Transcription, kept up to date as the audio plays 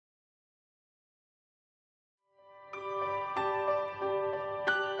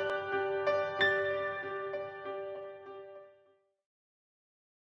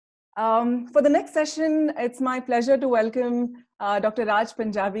For the next session, it's my pleasure to welcome Dr. Raj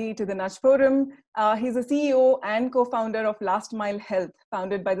Panjabi to the Nudge Forum. He's a CEO and co-founder of Last Mile Health,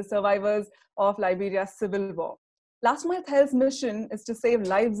 founded by the survivors of Liberia's civil war. Last Mile Health's mission is to save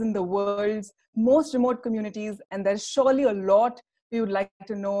lives in the world's most remote communities, and there's surely a lot we would like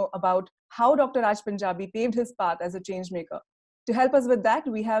to know about how Dr. Raj Panjabi paved his path as a change maker. To help us with that,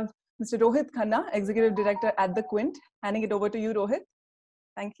 we have Mr. Rohit Khanna, Executive Director at the Quint. Handing it over to you, Rohit.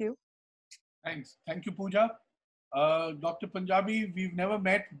 Thank you. Thanks. Thank you, Pooja. Dr. Panjabi, we've never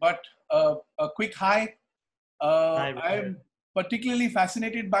met, but a quick hi. Hi, I'm particularly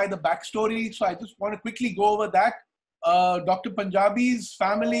fascinated by the backstory, so I just want to quickly go over that. Dr. Panjabi's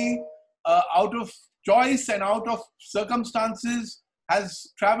family, out of choice and out of circumstances, has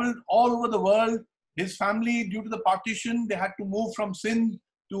traveled all over the world. His family, due to the partition, they had to move from Sindh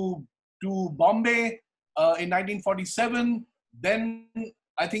to Bombay in 1947. Then,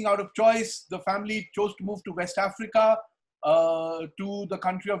 I think out of choice, the family chose to move to West Africa, to the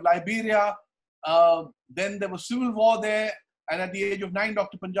country of Liberia. Then there was civil war there. And at the age of 9,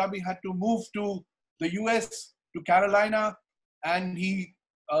 Dr. Panjabi had to move to the US, to Carolina. And he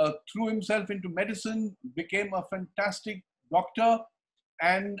threw himself into medicine, became a fantastic doctor.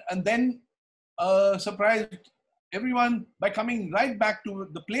 And then surprised everyone by coming right back to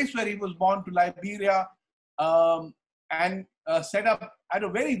the place where he was born, to Liberia, and set up at a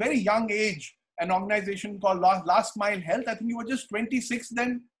very, very young age an organization called Last Mile Health. I think you were just 26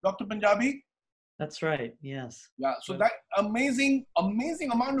 then, Dr. Panjabi. That's right. Yes. Yeah. So that amazing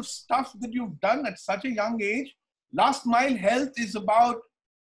amount of stuff that you've done at such a young age. Last Mile Health is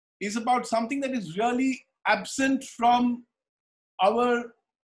about something that is really absent from our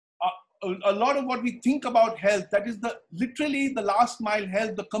a lot of what we think about health. That is literally the last mile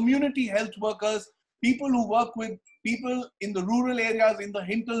health, the community health workers, people who work with people in the rural areas, in the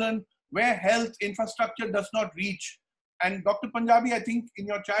hinterland, where health infrastructure does not reach. And Dr. Panjabi, I think in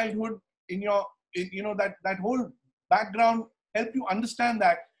your childhood, that whole background helped you understand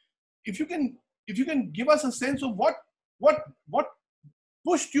that. If you can give us a sense of what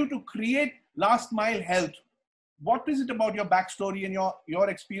pushed you to create Last Mile Health. What is it about your backstory and your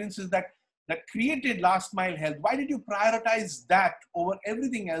experiences that created Last Mile Health? Why did you prioritize that over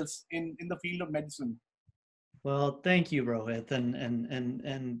everything else in the field of medicine? Well, thank you, Rohit.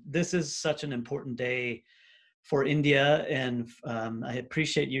 And this is such an important day for India. And I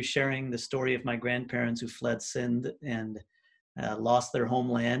appreciate you sharing the story of my grandparents who fled Sindh and lost their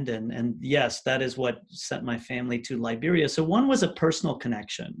homeland. And yes, that is what sent my family to Liberia. So one was a personal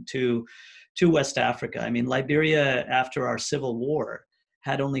connection to West Africa. I mean, Liberia, after our civil war,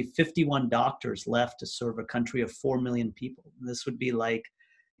 had only 51 doctors left to serve a country of 4 million people. And this would be like,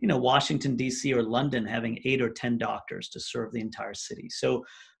 Washington, D.C. or London having 8 or 10 doctors to serve the entire city. So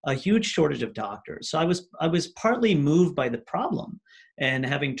a huge shortage of doctors. So I was partly moved by the problem. And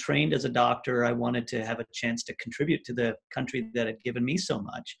having trained as a doctor, I wanted to have a chance to contribute to the country that had given me so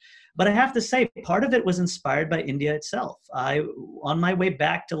much. But I have to say, part of it was inspired by India itself. On my way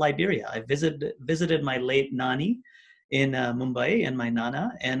back to Liberia, I visited my late Nani in Mumbai and my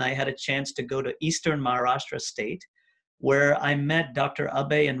Nana, and I had a chance to go to Eastern Maharashtra state, where I met Dr.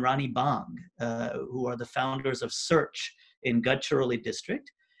 Abhay and Rani Bang, who are the founders of Search in Gadchiroli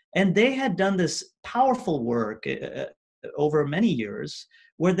district. And they had done this powerful work over many years,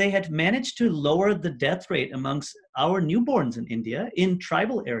 where they had managed to lower the death rate amongst our newborns in India in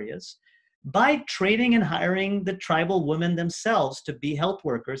tribal areas by training and hiring the tribal women themselves to be health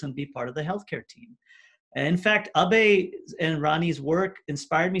workers and be part of the healthcare team. And in fact, Abhay and Rani's work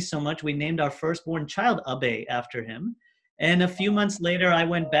inspired me so much, we named our firstborn child Abhay after him. And a few months later, I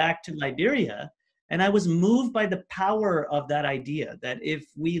went back to Liberia, and I was moved by the power of that idea that if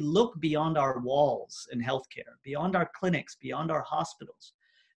we look beyond our walls in healthcare, beyond our clinics, beyond our hospitals,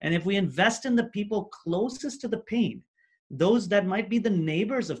 and if we invest in the people closest to the pain, those that might be the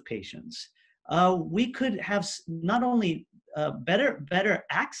neighbors of patients, we could have not only better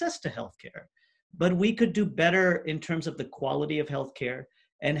access to healthcare, but we could do better in terms of the quality of healthcare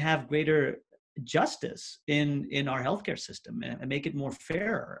and have greater justice in our healthcare system and make it more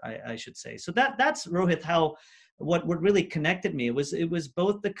fair, I should say. So that's, Rohit, what really connected me. It was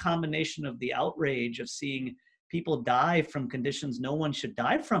both the combination of the outrage of seeing people die from conditions no one should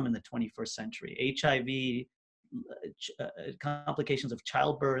die from in the 21st century, HIV, complications of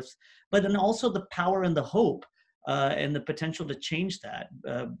childbirth, but then also the power and the hope and the potential to change that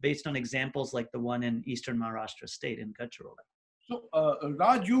based on examples like the one in Eastern Maharashtra state in Gadchiroli. So,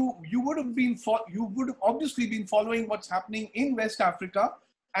 Raj, you would have obviously been following what's happening in West Africa,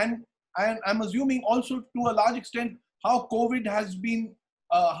 and I'm assuming also to a large extent how COVID has been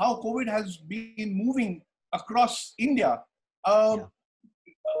how COVID has been moving across India.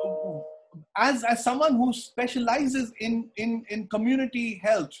 As someone who specializes in community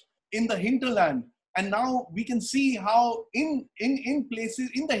health in the hinterland, and now we can see how in places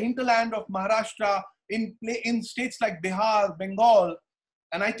in the hinterland of Maharashtra, in states like Bihar, Bengal,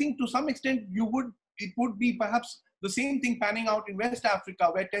 and I think to some extent it would be perhaps the same thing panning out in West Africa,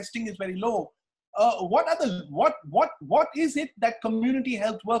 where testing is very low. What is it that community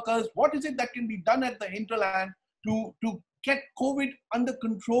health workers, what is it that can be done at the hinterland to get COVID under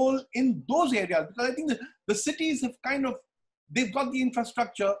control in those areas? Because I think the cities have they've got the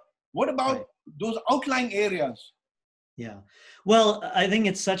infrastructure. What about those outlying areas? Yeah, well, I think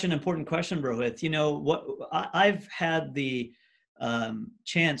it's such an important question, Rohit. You know, I've had the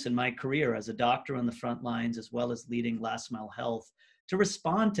chance in my career as a doctor on the front lines, as well as leading last mile health, to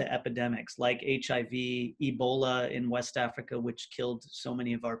respond to epidemics like HIV, Ebola in West Africa, which killed so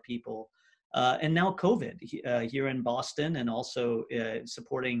many of our people, and now COVID here in Boston, and also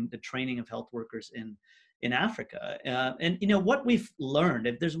supporting the training of health workers in Africa. And you know what we've learned,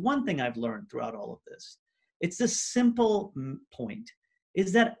 if there's one thing I've learned throughout all of this, it's this simple point,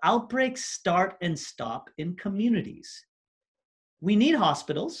 is that outbreaks start and stop in communities. We need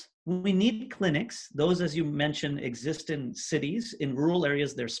hospitals, we need clinics. Those, as you mentioned, exist in cities. In rural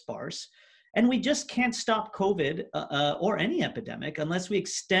areas, they're sparse. And we just can't stop COVID or any epidemic unless we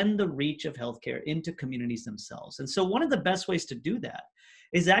extend the reach of healthcare into communities themselves. And so one of the best ways to do that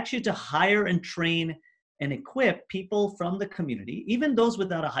is actually to hire and train and equip people from the community, even those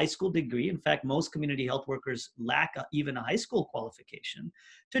without a high school degree. In fact, most community health workers lack even a high school qualification,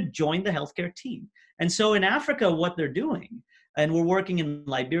 to join the healthcare team. And so in Africa, what they're doing, and we're working in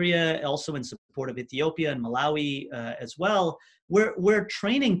Liberia, also in support of Ethiopia and Malawi as well, we're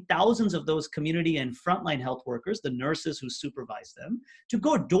training thousands of those community and frontline health workers, the nurses who supervise them, to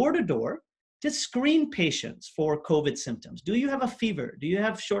go door to door to screen patients for COVID symptoms. Do you have a fever? Do you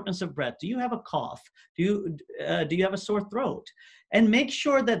have shortness of breath? Do you have a cough? Do you have a sore throat? And make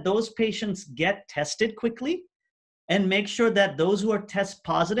sure that those patients get tested quickly, and make sure that those who are test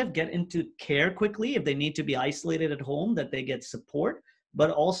positive get into care quickly. If they need to be isolated at home, that they get support,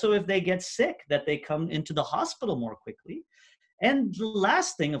 but also if they get sick, that they come into the hospital more quickly. And the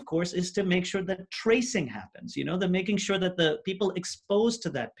last thing, of course, is to make sure that tracing happens, you know, that making sure that the people exposed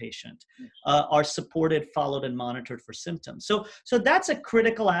to that patient are supported, followed, and monitored for symptoms. So that's a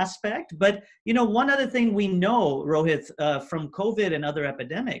critical aspect. But, you know, one other thing we know, Rohit, from COVID and other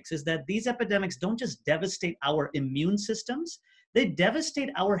epidemics, is that these epidemics don't just devastate our immune systems, they devastate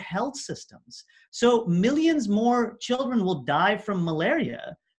our health systems. So millions more children will die from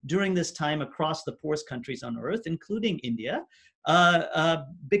malaria during this time across the poorest countries on earth, including India,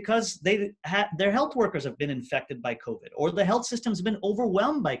 because their health workers have been infected by COVID, or the health system's been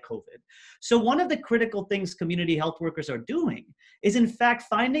overwhelmed by COVID. So one of the critical things community health workers are doing is, in fact,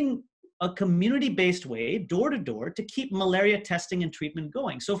 finding a community-based way, door to door, to keep malaria testing and treatment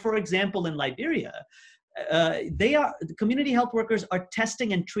going. So for example, in Liberia, the community health workers are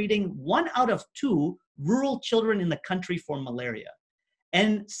testing and treating 1 out of 2 rural children in the country for malaria,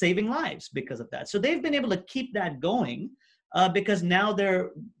 and saving lives because of that. So they've been able to keep that going because now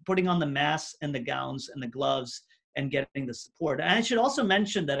they're putting on the masks and the gowns and the gloves and getting the support. And I should also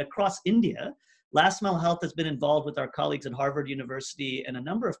mention that across India, Last Mile Health has been involved with our colleagues at Harvard University and a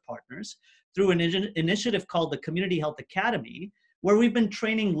number of partners through an initiative called the Community Health Academy, where we've been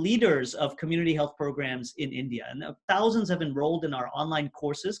training leaders of community health programs in India. And thousands have enrolled in our online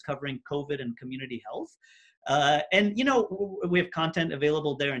courses covering COVID and community health. And, you know, we have content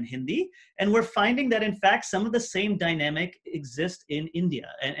available there in Hindi, and we're finding that, in fact, some of the same dynamic exists in India.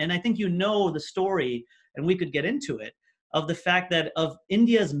 And I think you know the story, and we could get into it, of the fact that of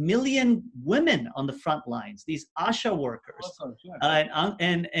India's million women on the front lines, these ASHA workers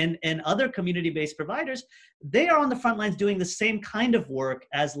and other community-based providers, they are on the front lines doing the same kind of work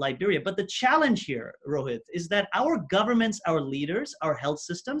as Liberia. But the challenge here, Rohit, is that our governments, our leaders, our health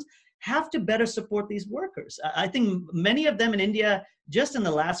systems have to better support these workers. I think many of them in India just in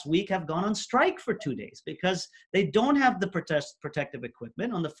the last week have gone on strike for 2 days because they don't have the protective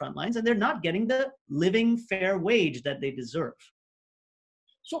equipment on the front lines, and they're not getting the living fair wage that they deserve.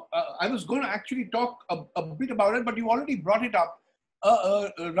 So I was going to actually talk a bit about it, but you already brought it up.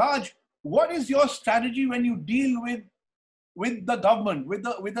 Raj, what is your strategy when you deal with the government, with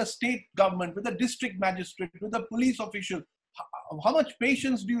the state government, with the district magistrate, with the police official? How much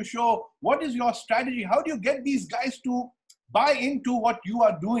patience do you show? What is your strategy? How do you get these guys to buy into what you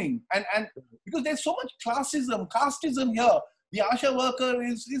are doing? And because there's so much casteism here, the ASHA worker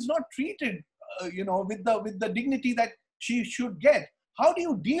is not treated, with the dignity that she should get. How do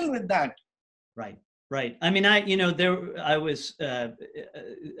you deal with that? Right. Right. I mean, I was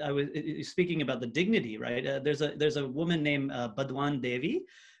speaking about the dignity, right? There's a woman named Badwan Devi.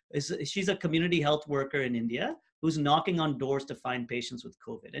 She's a community health worker in India who's knocking on doors to find patients with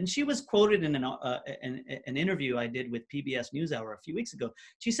COVID. And she was quoted in an interview I did with PBS NewsHour a few weeks ago.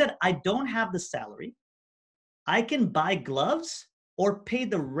 She said, "I don't have the salary. I can buy gloves or pay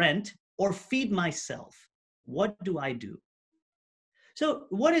the rent or feed myself. What do I do?" So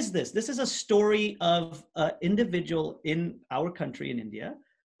what is this? This is a story of an individual in our country, in India,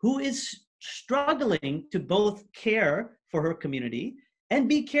 who is struggling to both care for her community and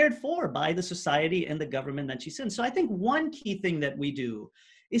be cared for by the society and the government that she's in. So I think one key thing that we do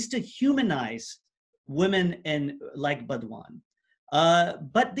is to humanize women and like Badwan.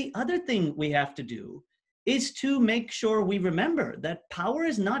 But the other thing we have to do is to make sure we remember that power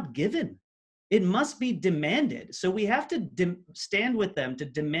is not given. It must be demanded. So we have to stand with them to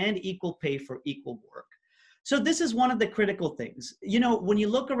demand equal pay for equal work. So this is one of the critical things. You know, when you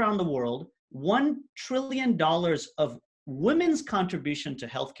look around the world, $1 trillion of women's contribution to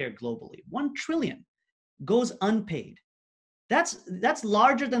healthcare globally, 1 trillion goes unpaid. That's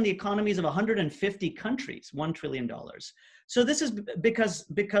larger than the economies of 150 countries, $1 trillion. So this is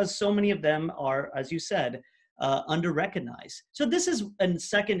because so many of them are, as you said, under-recognized. So this is a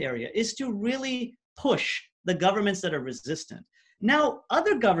second area, is to really push the governments that are resistant. Now,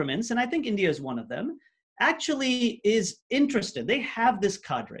 other governments, and I think India is one of them, actually is interested. They have this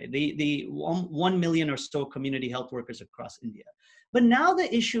cadre, the 1 million or so community health workers across India. But now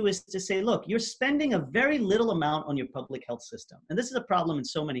the issue is to say, look, you're spending a very little amount on your public health system. And this is a problem in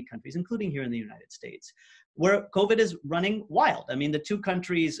so many countries, including here in the United States, where COVID is running wild. I mean, the few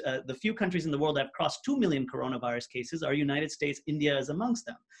countries in the world that have crossed 2 million coronavirus cases are United States. India is amongst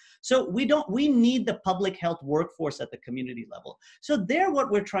them. So we need the public health workforce at the community level. So there, what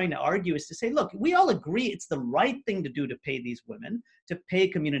we're trying to argue is to say, look, we all agree it's the right thing to do to pay these women, to pay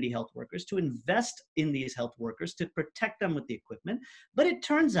community health workers, to invest in these health workers, to protect them with the equipment. But it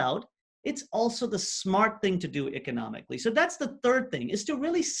turns out it's also the smart thing to do economically. So that's the third thing, is to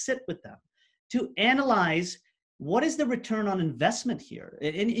really sit with them, to analyze what is the return on investment here.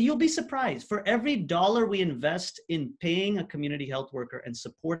 And you'll be surprised, for every dollar we invest in paying a community health worker and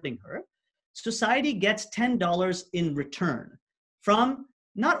supporting her, society gets $10 in return from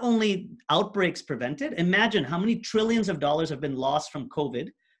not only outbreaks prevented. Imagine how many trillions of dollars have been lost from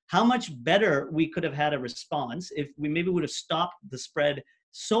COVID, how much better we could have had a response if we maybe would have stopped the spread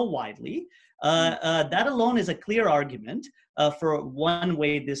so widely. That alone is a clear argument for one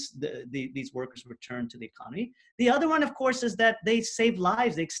way these workers return to the economy. The other one, of course, is that they save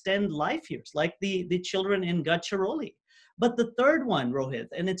lives, they extend life years, like the children in Gadchiroli. But the third one, Rohit,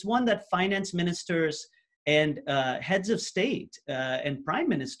 and it's one that finance ministers and heads of state and prime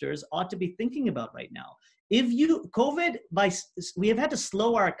ministers ought to be thinking about right now. We have had to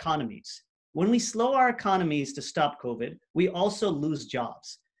slow our economies. When we slow our economies to stop COVID, we also lose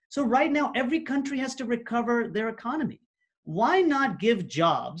jobs. So right now, every country has to recover their economy. Why not give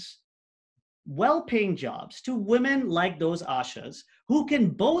jobs, well-paying jobs, to women like those Ashas who can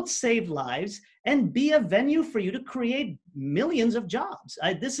both save lives and be a venue for you to create millions of jobs?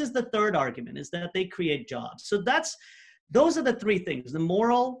 This is the third argument, is that they create jobs. So those are the three things: the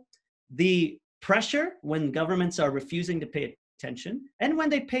moral, the pressure when governments are refusing to pay attention, and when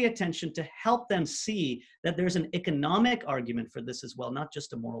they pay attention, to help them see that there's an economic argument for this as well, not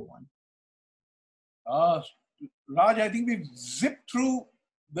just a moral one. Raj, I think we've zipped through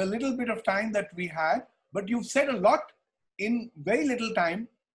the little bit of time that we had, but you've said a lot in very little time,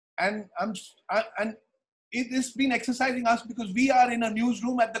 and it has been exercising us, because we are in a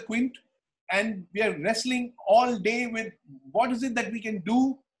newsroom at the Quint, and we are wrestling all day with what is it that we can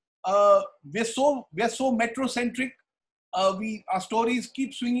do. We're so metrocentric. Our stories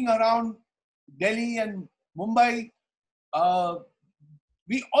keep swinging around Delhi and Mumbai.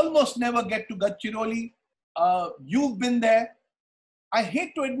 We almost never get to Gadchiroli. You've been there. I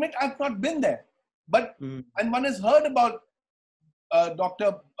hate to admit I've not been there, but and one has heard about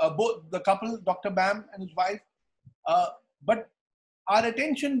both the couple, Dr. Bam and his wife, but our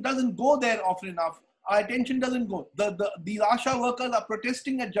attention doesn't go there often enough. Our attention doesn't go. These Asha workers are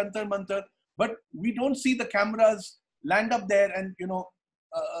protesting at Jantar Mantar, but we don't see the cameras land up there and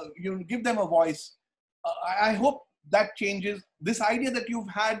give them a voice. I hope that changes. This idea that you've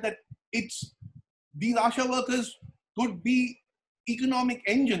had, that these Asha workers could be economic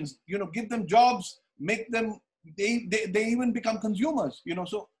engines, give them jobs, make them, they even become consumers,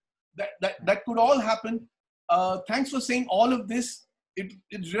 so that could all happen. Thanks for saying all of this.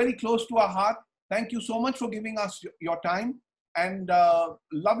 It's really close to our heart. Thank you so much for giving us your time. and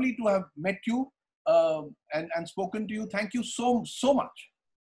lovely to have met you and spoken to you. Thank you so much.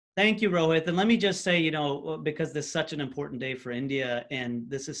 Thank you, Rohit. And let me just say, because this is such an important day for India, and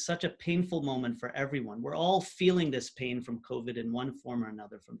this is such a painful moment for everyone. We're all feeling this pain from COVID in one form or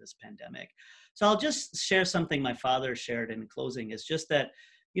another from this pandemic. So I'll just share something my father shared in closing. Is just that,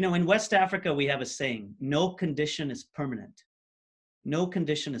 in West Africa, we have a saying, no condition is permanent. No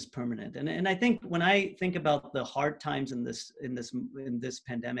condition is permanent. And I think when I think about the hard times in this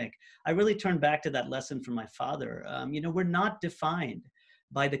pandemic, I really turn back to that lesson from my father. We're not defined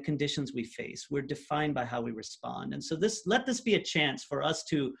by the conditions we face. We're defined by how we respond. And so let this be a chance for us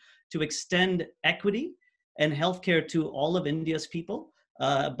to extend equity and healthcare to all of India's people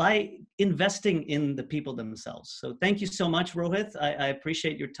by investing in the people themselves. So thank you so much, Rohit. I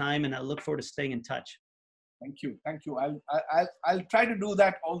appreciate your time, and I look forward to staying in touch. Thank you. Thank you. I'll try to do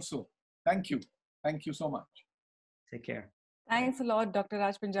that also. Thank you. Thank you so much. Take care. Thanks a lot, Dr.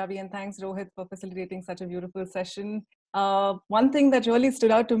 Raj Panjabi, and thanks, Rohit, for facilitating such a beautiful session. One thing that really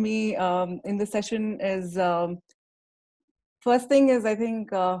stood out to me in this session is, first thing is, I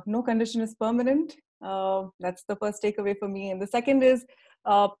think no condition is permanent. That's the first takeaway for me. And the second is,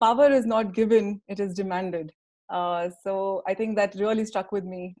 power is not given, it is demanded. So I think that really struck with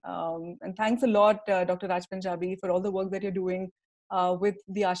me. And thanks a lot, Dr. Raj Panjabi, for all the work that you're doing with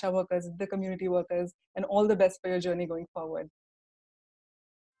the ASHA workers, the community workers, and all the best for your journey going forward.